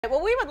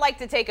Well, we would like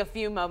to take a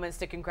few moments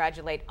to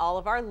congratulate all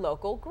of our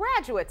local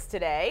graduates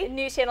today.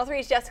 News Channel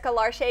 3's Jessica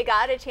Larche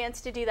got a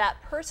chance to do that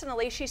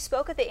personally. She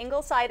spoke at the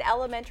Ingleside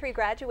Elementary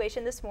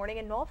graduation this morning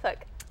in Norfolk.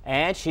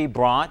 And she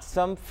brought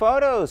some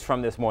photos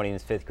from this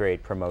morning's 5th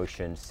grade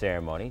promotion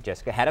ceremony.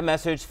 Jessica had a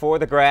message for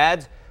the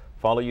grads.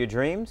 Follow your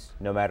dreams,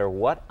 no matter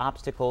what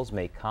obstacles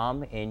may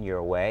come in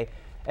your way.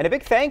 And a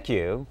big thank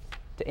you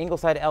to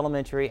Ingleside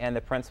Elementary and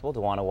the principal,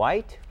 Dewana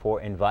White,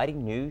 for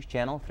inviting News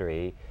Channel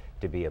 3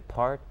 to be a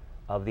part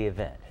of the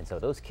event. And so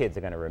those kids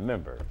are going to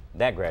remember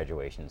that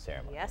graduation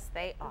ceremony. Yes,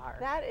 they are.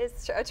 That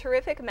is a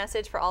terrific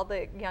message for all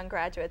the young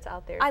graduates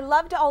out there. I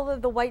loved all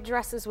of the white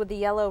dresses with the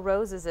yellow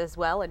roses as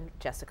well, and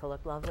Jessica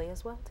looked lovely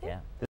as well, too. Yeah.